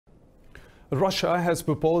Russia has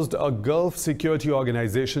proposed a Gulf Security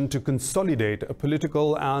Organization to consolidate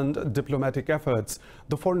political and diplomatic efforts.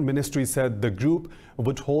 The Foreign Ministry said the group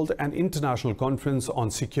would hold an international conference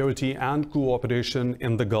on security and cooperation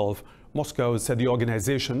in the Gulf. Moscow said the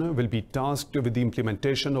organization will be tasked with the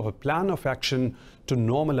implementation of a plan of action to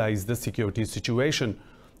normalize the security situation.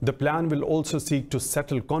 The plan will also seek to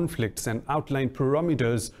settle conflicts and outline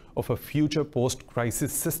parameters of a future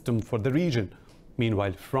post-crisis system for the region.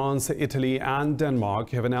 Meanwhile, France, Italy and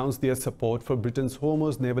Denmark have announced their support for Britain's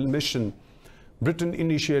Hormuz naval mission. Britain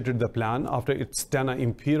initiated the plan after its Stena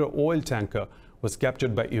Impera oil tanker was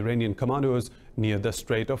captured by Iranian commandos near the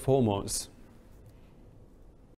Strait of Hormuz.